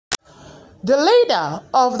The leader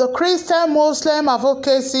of the Christian-Muslim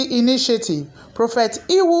Advocacy Initiative, Prophet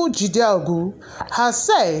Iwu Jideogu, has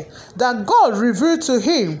said that God revealed to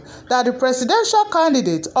him that the presidential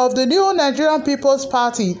candidate of the new Nigeria Peoples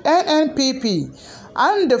Party NNPP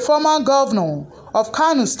and the former Governor of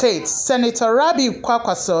Kano State, Senator Rabiu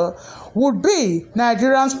Kwankwaso, would be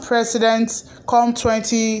Nigeria's president come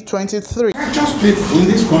 2023. Righteous people in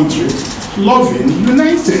this country, loving,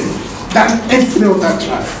 united than every other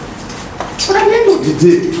tribe. But at the end of the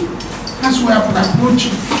day, as we are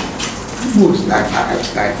approaching, people's diverged.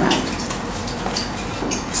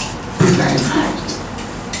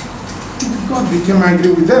 God became angry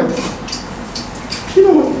with them. You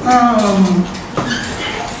know,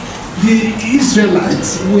 the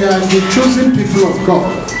Israelites were the chosen people of God.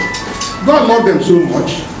 God loved them so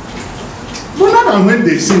much. But not that when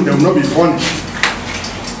they sin, they will not be punished.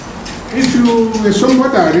 If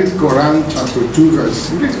somebody read Quran chapter 2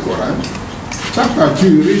 verse, you read Quran, chapter 2,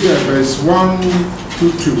 you read verse 1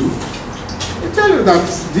 to 2, they tell you that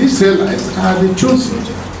the Israelites are the chosen.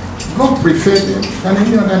 God preferred them than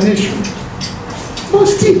any other nation. But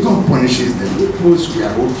still God punishes them because we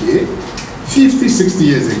are okay 50, 60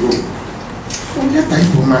 years ago. But yet the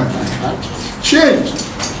Igbo man changed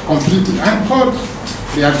completely and God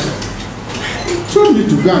reacted. He told me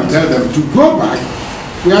to go and tell them to go back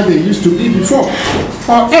where they used to be before,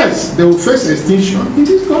 or else they will face extinction in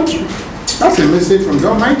this country. That's a message from the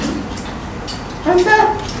Almighty. And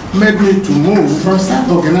that made me to move from start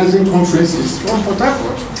organizing conferences from Port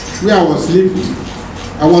Harcourt, where I was living.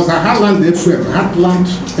 I was at Heartland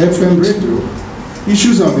FM radio,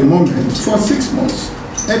 issues of the moment, for 6 months.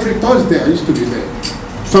 Every Thursday I used to be there,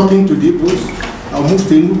 talking to the Igbos. I moved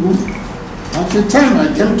to Enugu. At the time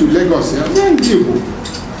I came to Lagos, I was in Igbo.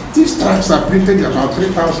 These tracts are printed about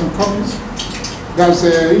 3,000 copies. There's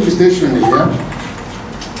an invitation here.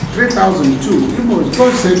 3,002. Igbo,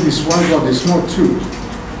 God said this one God is not true.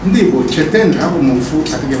 Igbo, Cheten, Abumufu,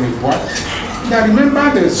 I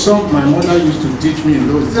remember the song my mother used to teach me in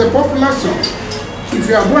those. It's a popular song. If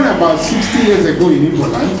you are born about 60 years ago in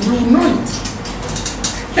Igbo land, you will know it.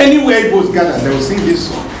 Anywhere Igbos gather, they will sing this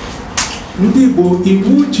song. Igbo,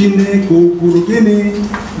 Iwu Jideogu Ogbu,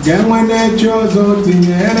 Gamwane Jozo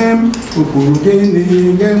Tinyerem, Ogbu,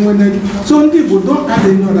 Gamwane. So Igbo don't add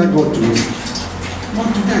another God to me. But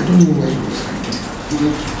today I don't know where it was.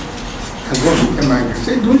 And God became angry. He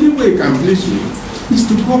said, the only way you can please me is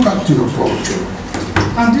to go back to your culture.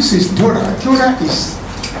 And this is Torah. Torah is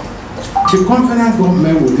the covenant God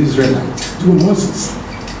made with Israelites through Moses.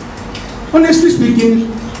 Honestly speaking,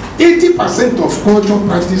 80% of culture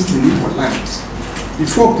practiced in Igbo lands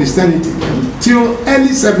before Christianity came till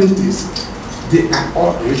early 70s, they are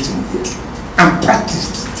all written here and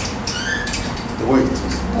practiced the way it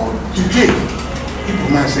is. But today, Igbo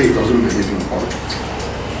man say he doesn't believe in culture.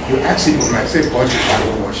 You ask Igbo man, say culture is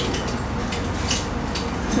idol worship.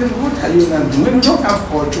 Then what are you going to do? When you don't have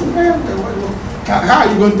culture, how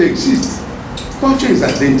are you going to exist? Culture is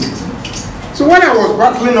identity. So when I was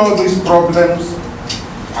battling all these problems,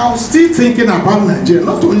 I was still thinking about Nigeria,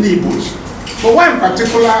 not only Igbos, but one in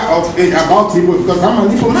particular about Igbo, because I'm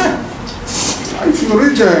an Igbo man. If you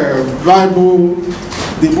read the Bible,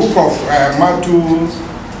 the book of Matthew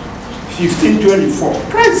 15:24,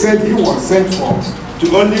 Christ said he was sent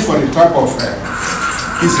only for the tribe of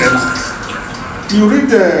Israel. You read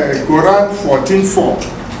the Quran 14:4,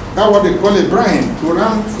 that's what they call Abraham.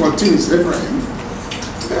 Quran 14 is Abraham.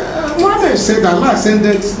 Mother said Allah sent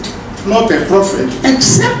not a prophet,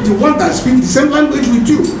 except the one that speaks the same language with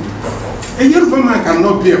you. A Yoruba man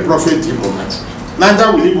cannot be a prophet Igbo man.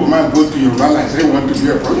 Neither will Igbo man go to Yoruba and say want to be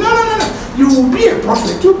a prophet. No. You will be a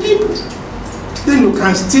prophet to people. Then you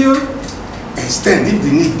can still extend if the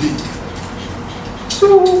need be.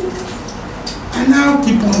 So I now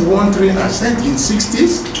keep on wondering. I said in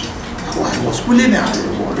 60s, I was schooling at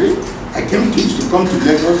Warri. I used to come to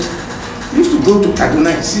Lagos. I used to go to Kaduna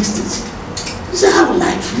in 60s. This is how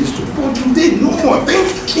life used to. But today, no more.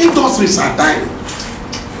 Industries are dying.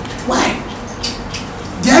 Why?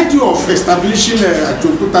 The idea of establishing a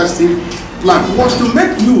Jokuta steel plant was to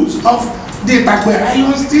make use of the Itakbe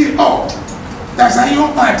iron steel ore. That's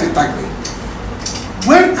iron ore at Itakbe.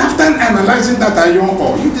 When after analyzing that iron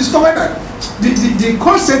ore, you discover that the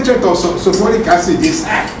concentrate of sulfuric acid is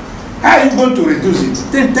high. How are you going to reduce it?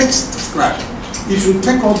 Then take scrap. If you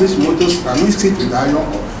take all these motors and mix it with iron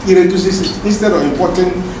ore, it reduces it instead of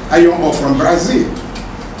importing iron ore from Brazil.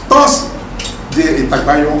 Thus, the Itakbe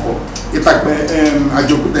iron ore, Itakbe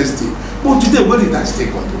Ajokuta steel. But today, where is that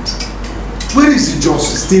steel company? Where is the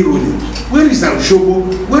Jos steel rolling? Where is the Oshobo?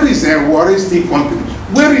 Where is the Warri steel company?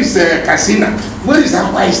 Where is Casina? Where is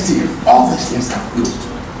Hawaii Steel? All these things are closed.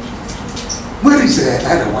 Where is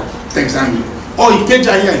Adawa, Texan? Or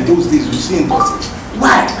Ikeja here in those days, we see industries.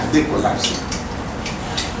 Why are they collapsing?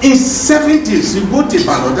 In 70s, you go to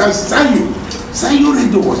Ibadan, that's Sayo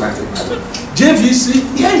Radio was at Ibadan.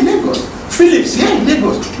 JVC here in Lagos. Philips here in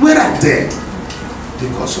Lagos. Where are they?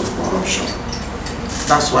 Because of corruption.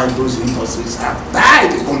 That's why those industries have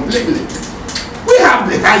died completely. We have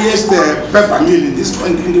the highest pepper mill in this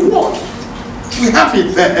country, in the world. We have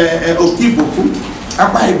it, Okiboku,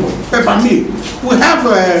 Akwa Ibom, pepper mill. We have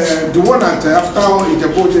the one at after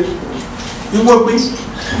Ijebu. You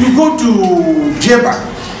go to Jeba.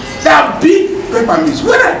 There are big pepper mills.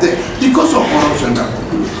 Where are they? Because of corruption that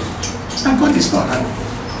happens. And God is not happy.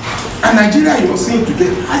 And Nigeria, you are seeing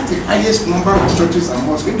today, has the highest number of churches and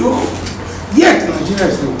mosques in the world. Yet Nigeria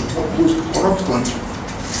is the most corrupt country.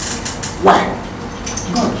 Why?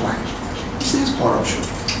 God, why? He says corruption.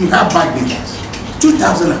 You have bad leaders.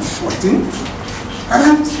 2014,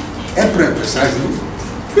 around April precisely,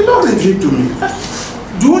 the Lord revealed to me,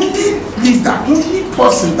 the only leader, only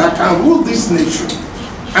person that can rule this nation,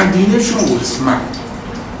 and the nation will smile.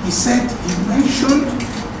 He said, he mentioned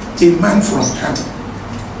a man from Kano.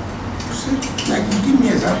 He said, like, give me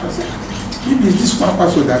an example. I said, maybe it's this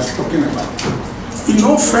Kwankwaso that's talking about. In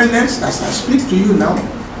all fairness, as I speak to you now,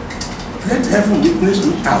 let heaven witness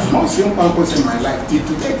me. I've not seen Kwankwaso in my life till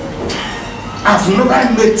today. I've never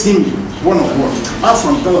met him one-on-one, apart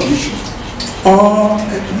from television or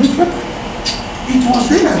newspaper. It was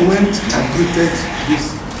then I went and greeted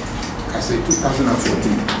this, I said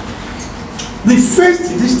 2014. The first,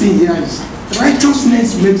 this thing here is,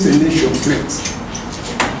 righteousness makes a nation great.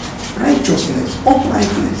 Righteousness,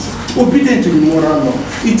 uprightness, obedient to the moral law.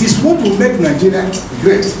 It is what will make Nigeria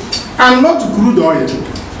great, and not crude oil.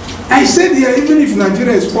 I said here, even if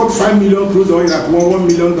Nigeria export 5 million crude oil at $1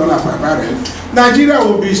 million per barrel, Nigeria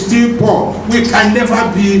will be still poor. We can never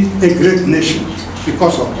be a great nation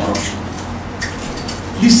because of corruption.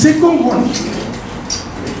 The second one here,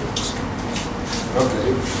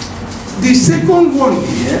 the second one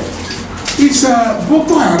here is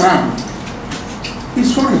Boko Haram.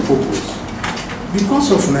 It's for a purpose.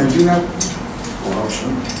 Because of Nigeria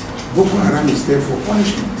corruption, Boko Haram is there for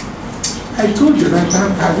punishment. I told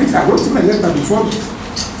Jonathan, I wrote him a letter before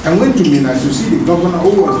this. I went to Mina to see the governor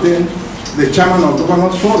who was then the chairman of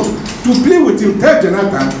Governors Forum. To play with him, tell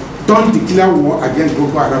Jonathan, don't declare war against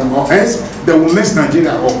Boko Haram or else they will mess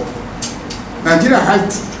Nigeria up. Nigeria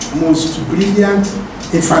has most brilliant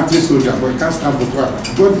infantry soldiers, but it can't stand Boko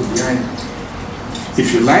Haram. God is behind it.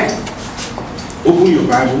 If you like, open your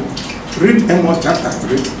Bible, read Amos chapter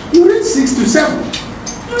 3, you read 6 to 7.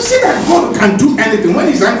 You see that God can do anything. When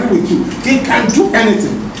he's angry with you, he can do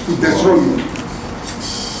anything to destroy you.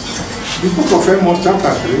 The book of Amos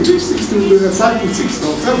chapter 3, read 6 to 5 to 6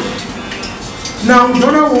 or 7. Now, the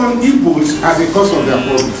other one, Igbos are the cause of their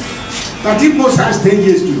problem. That Igbos has 10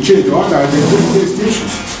 years to change, or that they go into extinction.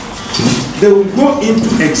 They will go into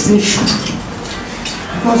extinction.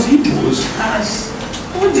 Because Igbos has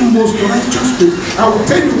all the most righteous people. I will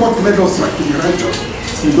tell you what made us like to be righteous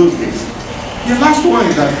in those days. The last one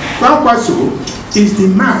is that Kwankwaso is the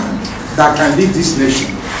man that can lead this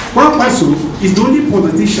nation. Kwankwaso is the only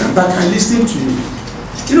politician that can listen to you.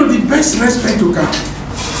 You know, the best respect you can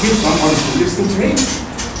give someone to listen to him.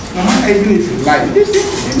 No matter even if you lie, listen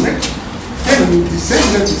to him. Then you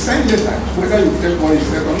send letter, whether you take what he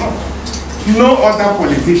said or not. No other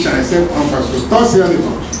politician except Kwankwaso. Toss your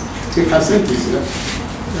neighbor. They can say this here.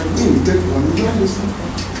 You take one, you don't listen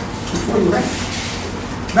before you write.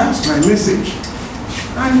 That's my message.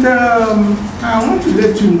 And I want to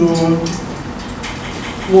let you know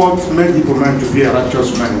what made the man to be a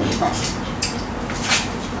righteous man in the past.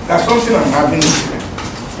 That's something I'm having here.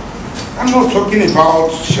 I'm not talking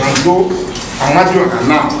about Shango, Amadua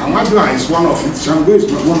now. Amadua is one of it. Shango is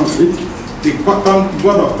not one of it. The God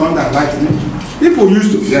of thunder and lightning. People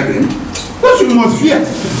used to fear them. Because you must fear.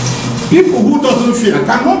 People who doesn't fear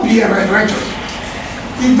cannot be a righteous.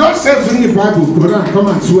 He just says in the Bible, Quran, come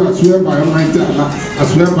and swear by Almighty Allah, I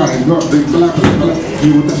swear by God, it is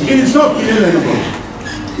not killing anybody.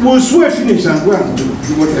 We'll swear finish and go and do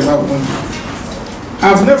whatever we want to.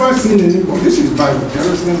 I've never seen anybody. This is Bible,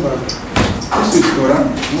 Jerusalem Bible. This is Quran,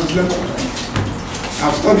 Muslim Quran.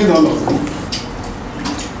 I've studied all of them.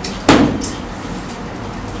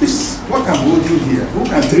 This, what I'm holding here, who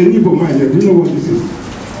can train you for my head? Do you know what this is?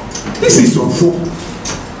 This is Ofo.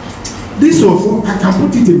 This Ofo, I can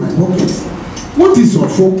put it in my pocket. What is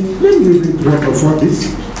Ofo? Let me read what Ofo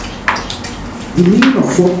is. The meaning of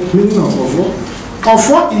Ofo.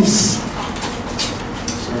 Ofo is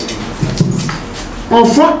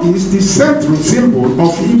Ofo is the central symbol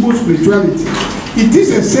of Igbo spirituality. It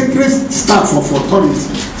is a sacred staff of authority,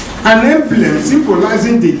 an emblem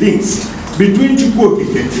symbolizing the links between Chukwu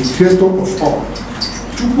Okike, the creator of all.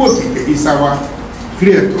 Chukwu Okike is our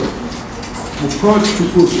creator. We call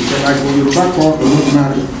Chukwu Okike, like when Yoruba call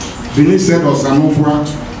Olodumare, Benin said Osanopua.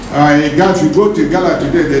 If you go to Gala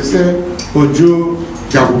today, they say Ojo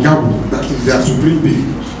Gabu Gabu, that is their supreme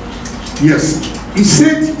being. Yes. He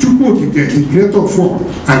said, Chukwu Okike, the creator of all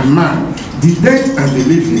and man, the dead and the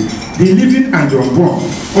living and the unborn.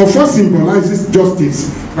 Ofo symbolizes justice,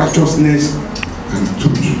 righteousness, and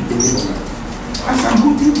truth. As I'm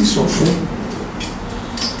holding this Ofo,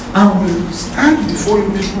 I will stand before you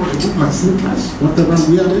people and put my slippers, whatever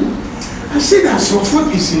we are in. I say that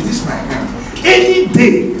Ofo is in this my hand. Any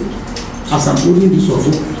day, as I'm holding this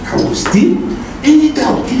Ofo, I will steal. Any day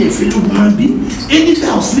I'll kill a fellow human being, any day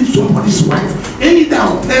I'll sleep somebody's wife, any day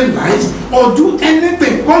I'll tell lies or do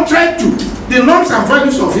anything contrary to the norms and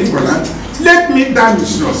values of Igboland, let me die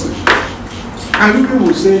miserably. And people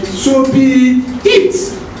will say, so be it.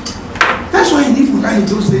 That's why in Igboland in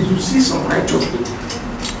those days you see some righteous people.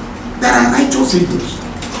 There are righteous Igbos.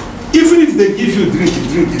 Even if they give you drink in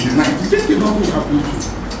the night, you think you're not going to happen to you.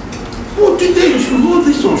 Oh, today if you hold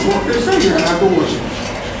this on for, they say you're not going to watch it.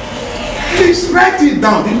 Please write it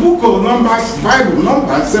down. The book of Numbers, Bible,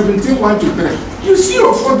 Numbers 17:1-3. You see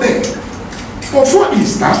Ofo there. Ofo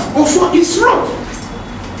is staff, Ofo is rod.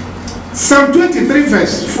 Psalm 23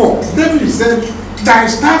 verse 4. David said, thy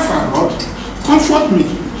staff and rod comfort me,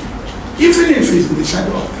 even if it's in the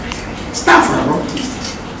shadow of death. Staff and rod.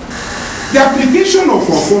 The application of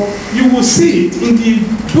Ofo, you will see it in the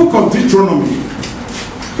book of Deuteronomy.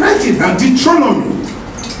 Write it down. Deuteronomy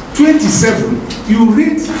 27. You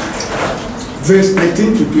read verse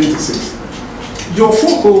 19-26. Your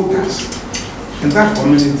foreholders in that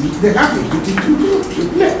community, they have a duty to do, to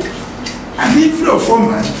play. And if you're a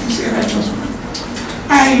foreman, he's a righteous man.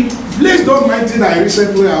 I bless the Almighty that I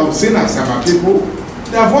recently have seen as our people,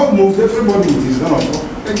 they have all moved everybody with his own.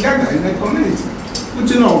 They gather in the community,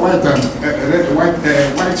 putting on white and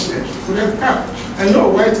white shirt, red cap, and no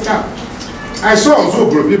white cap. I saw also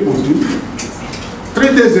people too.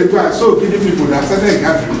 3 days ago, I saw killing people that started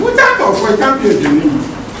gathering. Without Ofo, you can't be a genuine.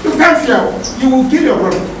 You can't fear. You will kill your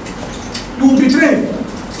brother. You will betray him.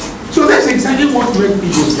 So that's exactly what makes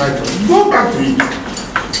people righteous. Go back to it.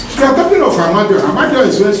 You are talking of Amadio. Amadio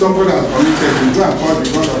is when somebody has committed, you go and call the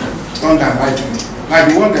God of thunder and lightning. Like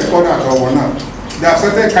the one they called out of one now. They have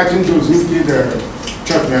started catching those who kill the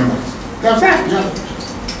church members. They have said,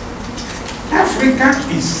 Africa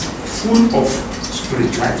is full of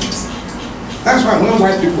spirituality. That's why when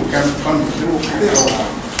white people come, they will carry our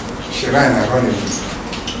shrine and run it.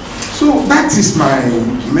 So that is my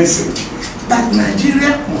message. That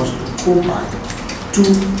Nigeria must go back to,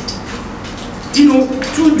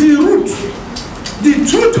 to the root, the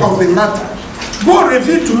truth of the matter. God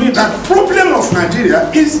revealed to me that problem of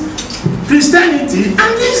Nigeria is Christianity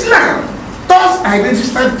and Islam. Thus, I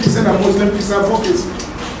registered Christian and Muslim Advocacy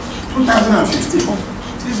 2015.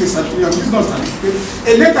 This is a business certificate. A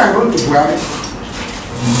letter I wrote to Buhari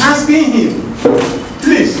asking him,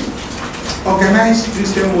 please organize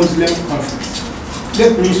Christian-Muslim conference.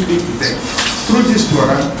 Let me speak to them. Through this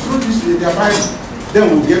Quran, through this their Bible, then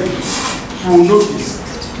we'll know this.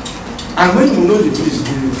 And when we know the peace,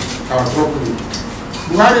 our property,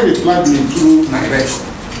 Buhari replied me through Nairek.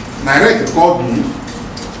 Nairek called me,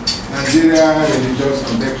 Nigeria religious,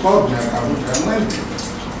 and they called me at Abuja and went there.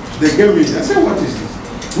 They gave me, I said, what is this?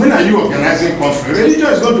 When are you organizing conference? Religion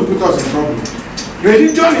is going to put us in trouble.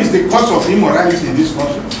 Religion is the cause of immorality in this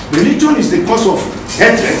country. Religion is the cause of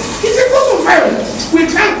hatred. It's the cause of violence. We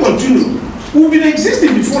can't continue. We've been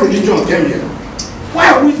existing before religion came here. Why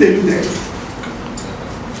are we deluded?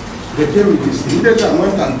 They came with this. Immediately I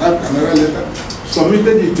went and typed another letter,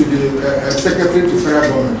 submitted it to the Secretary to Federal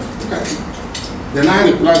Government. Look at it. Then I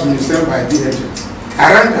replied myself by DHL.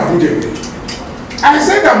 Around Abuja. I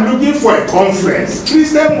said I'm looking for a conference.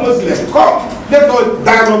 Christian Muslim, come, let us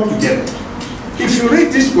dialogue together. If you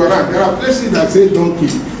read this Quran, there are places that say don't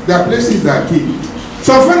kill. There are places that kill.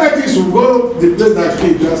 Some fanatics will go the place that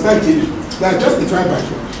kill, they start killing. They are justified by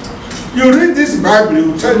God. You read this Bible, it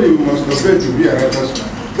will tell you you must obey to be a righteous man.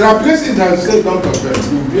 There are places that say don't obey,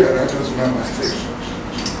 you will be a righteous man by faith.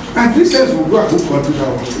 And Christians will go and hook onto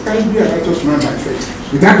that one. You can't be a righteous man by faith.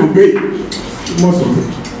 Without obeying, you must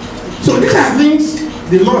obey. So these are things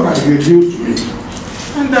the Lord has revealed to me.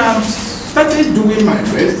 And I've started doing my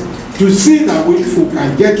best to see that we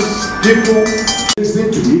can get people listening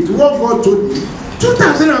to me, to what God told me.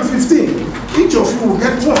 2015, each of you will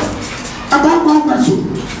get one. About Kwankwaso.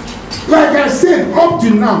 Like I said, up to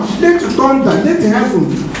now, let thunder, let heaven.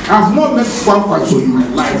 I've not met Kwankwaso in my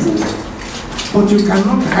life, but you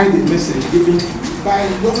cannot hide the message given to you by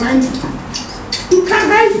your mind. You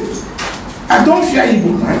can't hide it. I don't fear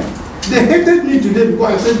evil, man. They hated me today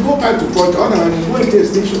because I said, go back to court, otherwise I'm going to a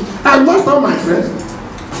station. I lost all my friends.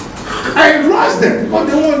 I lost them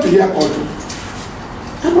because they want to hear culture.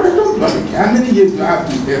 But I don't bloody care. How many years do I have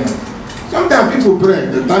to stay now? Sometimes people pray,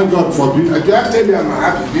 they thank God for being alive. I tell you I'm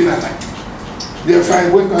happy being alive. They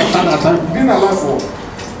find wake up at that time, being alive for.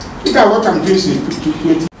 Look at what I'm doing since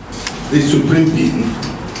 2020. The Supreme Being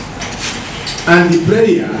and the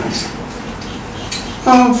prayer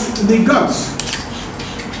of the gods.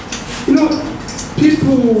 You know,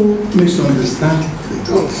 people misunderstand the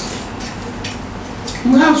gods.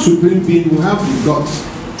 We have Supreme Being, we have the gods.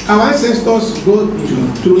 Our ancestors go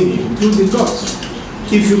through him, through the gods.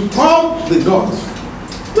 If you call the gods,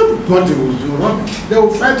 nobody will do rubbish. They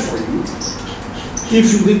will fight for you.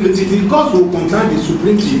 If the gods will contact the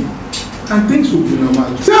Supreme Being, and things will be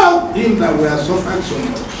normal. Tell him that we are suffering so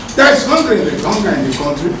much. There is hunger in the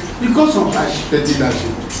country because of that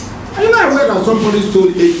leadership. And you know, I read that somebody stole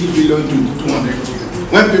 80 billion to 200 billion.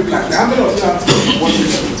 When people are how many of you have 1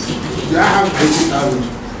 billion? Do I have 80,000?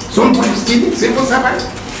 Somebody stealing civil servant?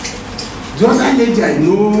 The other lady I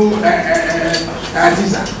know,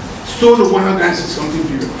 Adiza, stole 160 something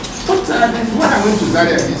billion. But when I went to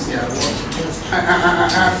Zaria this year,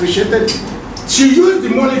 I appreciated it. She used the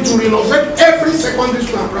money to renovate every secondary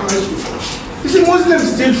school and primary school. You see,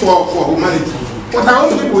 Muslims steal for humanity, but our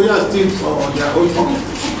own people here steal for their own pocket.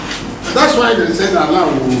 That's why they said Allah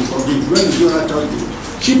will forgive when you do a righteous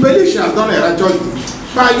deed. She believes she has done a righteous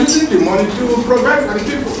deed by using the money to provide for the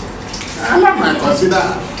people. Allah might consider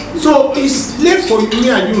her. So it's left for me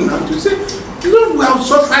and you now to say, Lord, we have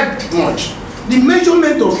suffered much. The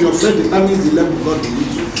measurement of your faith determines the level God will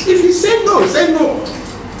use you. If he said no, say no.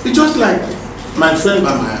 It's just like my friend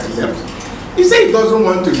by my left. He said he doesn't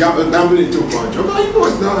want to gamble into culture, but he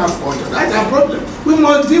does not have culture. That's our problem. We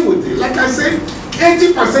must deal with it. Like I said,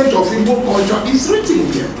 80% of Igbo culture is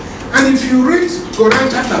written here. And if you read Quran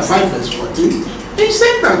chapter 5 verse 14, he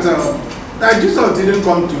said that Jesus didn't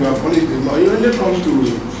come to abolish the law. He only come to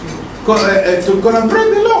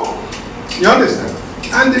break the law. You understand?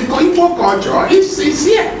 And the Igbo culture is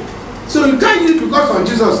here. So you can't use because of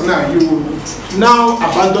Jesus now, you now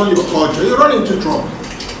abandon your culture, you run into trouble.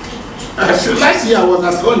 So last year I was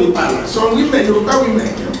at Only Palace. Some women, Yoruba women,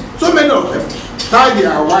 so many of them, tie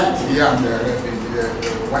their white here and the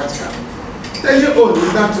white cap. Tell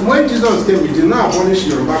you that when Jesus came, he did not abolish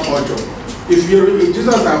Yoruba culture. If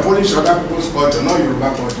Jesus abolished other people's culture, not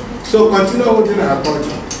Yoruba culture. So continue holding our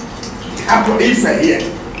culture. If here,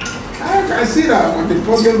 I can see that what the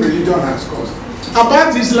problem religion has caused.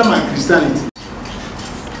 About Islam and Christianity.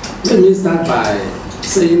 Let me start by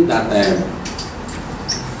saying that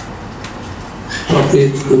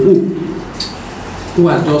Prophet Ogbu, who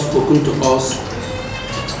has just spoken to us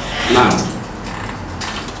now,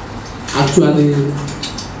 actually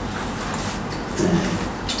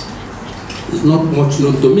is not much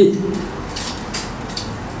known to me.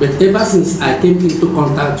 But ever since I came into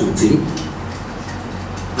contact with him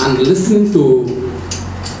and listening to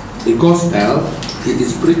the gospel he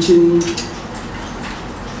is preaching,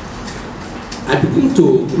 I begin to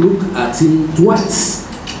look at him twice,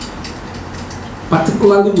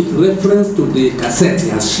 particularly with reference to the cassette he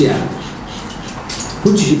has shared,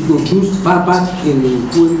 which he produced far back in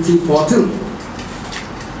 2014,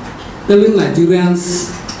 telling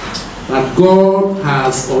Nigerians that God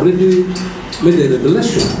has already made a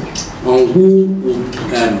revelation on who will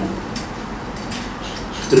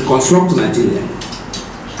reconstruct Nigeria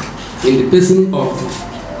in the person of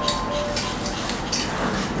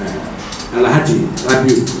Alhaji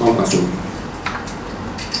Rabiu Kwankwaso.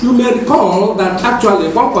 You may recall that actually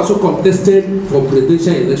Kwankwaso contested for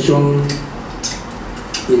presidential election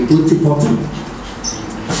in 2014.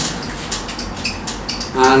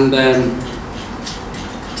 And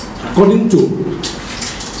according to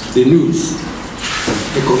the news,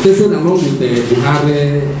 he contested along with the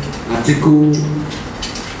Buhari article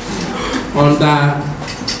under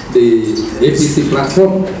the APC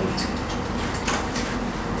platform.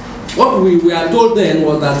 What we were told then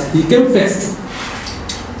was that he came first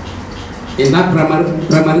in that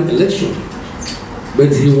primary election, but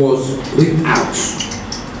he was rigged out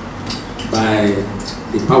by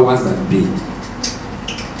the powers that be.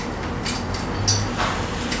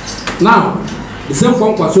 Now, the same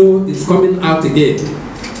Kwankwaso is coming out again,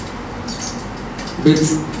 but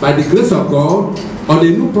by the grace of God, on a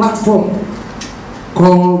new platform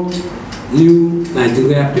called New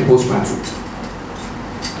Nigeria Peoples Party.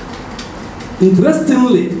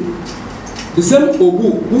 Interestingly, the same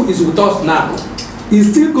Ogbu who is with us now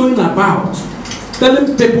is still going about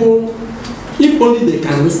telling people, if only they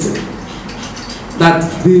can listen, that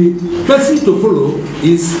the person to follow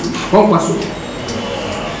is Kwankwaso.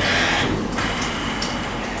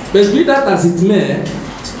 But be that as it may,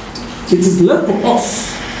 it is left for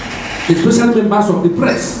us, especially members of the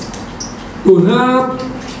press, to help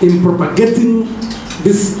in propagating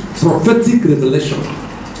this prophetic revelation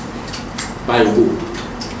by who.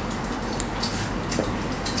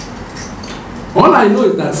 All I know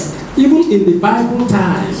is that even in the Bible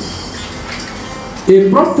time, a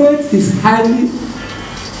prophet is highly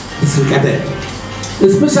disregarded,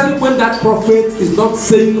 especially when that prophet is not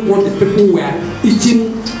saying what the people were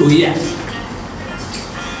itching to hear.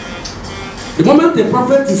 The moment a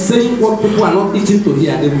prophet is saying what people are not itching to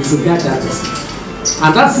hear, they will disregard that person.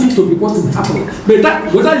 And that seems to be what is happening. But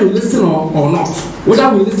that, whether you listen or not, whether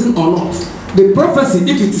we listen or not, the prophecy,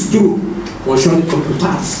 if it is true, will surely come to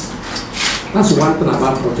pass. That's one thing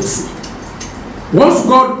about prophecy. Once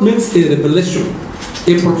God makes a revelation,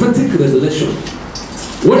 a prophetic revelation,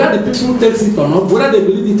 whether the people take it or not, whether they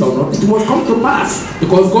believe it or not, it must come to pass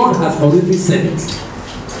because God has already said it.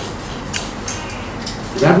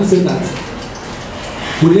 The Bible says that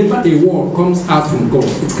whenever a word comes out from God,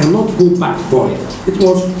 it cannot go back void. It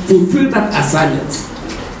must fulfill that assignment.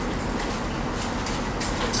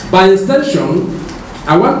 By extension,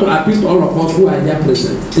 I want to appeal to all of us who are here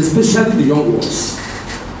present, especially the young ones,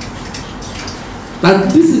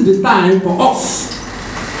 that this is the time for us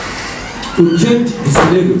to change the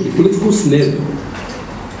scenario, the political scenario.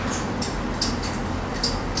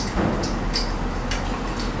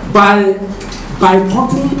 By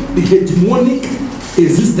cutting the hegemonic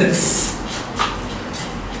existence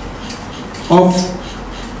of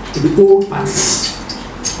the old parties.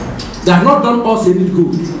 They have not done us any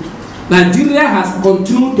good. Nigeria has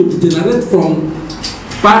continued to degenerate from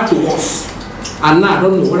bad to worse, and now I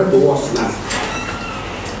don't know where to worse now.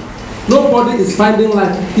 Nobody is finding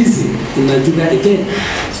life easy in Nigeria again.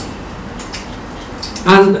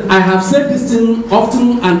 And I have said this thing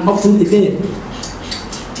often and often again,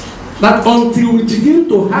 that until we begin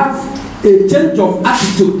to have a change of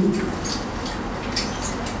attitude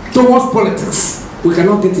towards politics, we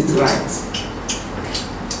cannot get it right.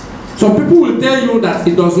 Some people will tell you that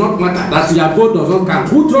it does not matter, that your vote does not count.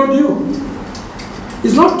 Who told you?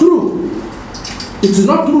 It's not true. It is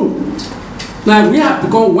not true. Now we have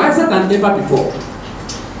become wiser than ever before.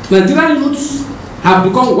 Nigerian youths have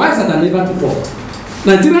become wiser than ever before.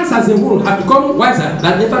 Nigerians as a whole have become wiser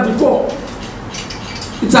than ever before.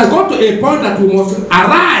 It has got to a point that we must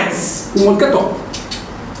arise, we must get up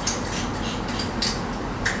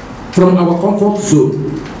from our comfort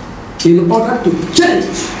zone in order to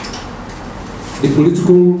change the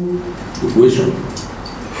political equation.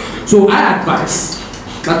 So I advise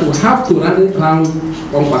that we have to rally around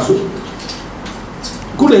Kwankwaso.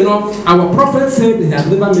 Good enough, our prophet said he has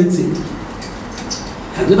never met him.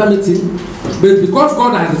 Has never met him, but because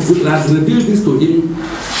God has revealed this to him,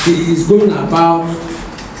 he is going about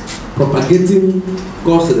propagating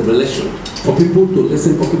God's revelation for people to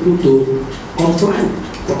listen, for people to comply,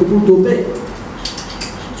 for people to obey.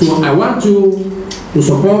 So I want you to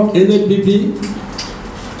support NNPP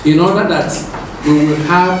in order that we will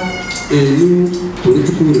have a new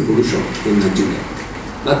political revolution in Nigeria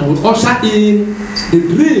that will usher in the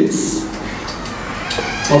dreams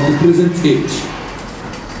of the present age.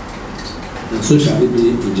 And so shall it be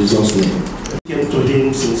in Jesus' name. Came to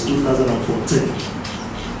him since 2014,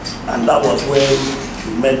 and that was when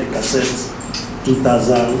we made the cassette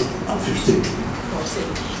 2015.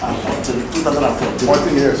 2014.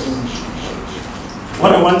 14 years.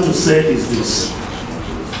 What I want to say is this.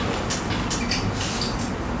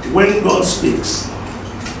 When God speaks,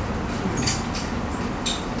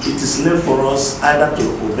 it is left for us either to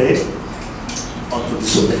obey or to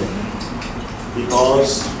disobey.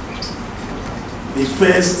 Because the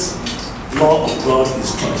first law of God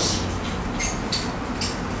is trust.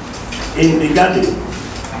 In the garden,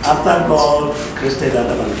 after God created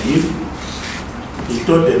Adam and Eve, he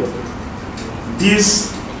told them,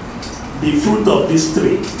 the fruit of this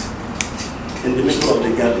tree in the middle of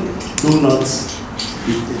the garden, do not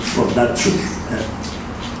eat it from that tree.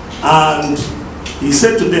 And he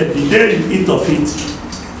said to them, the day you eat of it,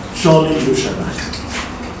 surely you shall die.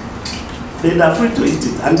 They are free to eat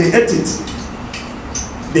it, and they ate it.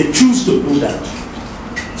 They choose to do that.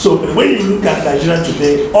 So when you look at Nigeria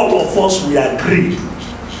today, all of us, we agree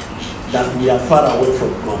that we are far away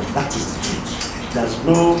from God. That is the truth. There's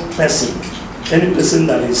no person, any person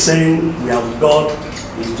that is saying we have God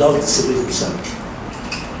is just deceiving himself.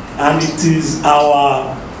 And it is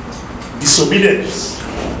our disobedience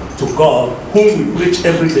to God, whom we preach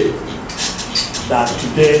every day, that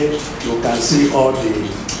today you can see all the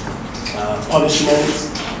punishments.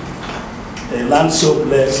 A land so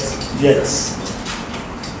blessed, yet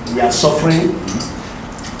we are suffering.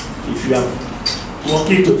 If you are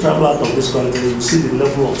working to travel out of this country, you see the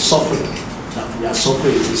level of suffering that we are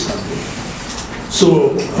suffering in this country.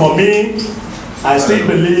 So for me, I still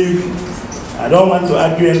believe, I don't want to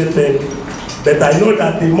argue anything, but I know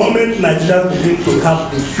that the moment Nigerians begin to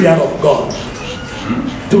have the fear of God,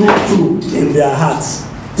 true in their hearts,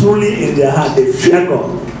 truly in their heart, they fear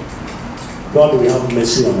God, God will have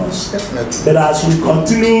mercy on us. But as we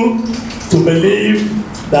continue to believe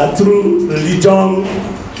that through religion,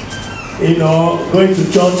 going to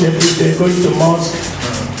church every day, going to mosque,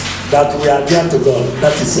 that we are dear to God,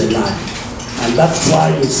 that is a lie. And that's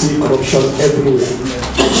why you see corruption everywhere.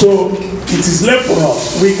 So it is left for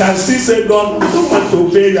us. We can still say, God, we don't want to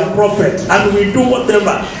obey your prophet, and we do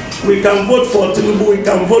whatever. We can vote for Tinubu, we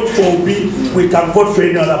can vote for Obi, we can vote for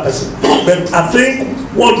any other person. But I think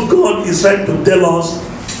what God is trying to tell us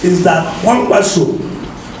is that Kwankwaso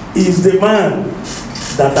is the man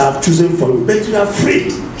that I have chosen for you. But you are free.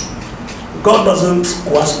 God doesn't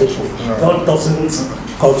coerce people. God doesn't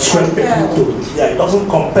constrain people to. He doesn't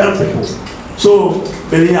compel people. So,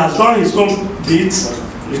 but he has done his own bit,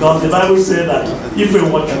 because the Bible said that if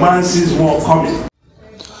a watchman sees war coming.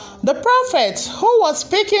 The prophet, who was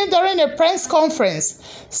speaking during a press conference,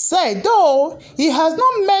 said though he has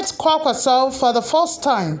not met Kwankwaso for the first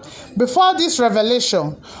time before this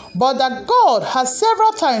revelation, but that God has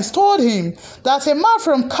several times told him that a man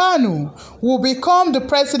from Kano will become the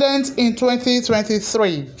president in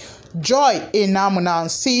 2023. Joy Enamuna,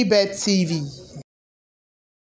 Seabed TV.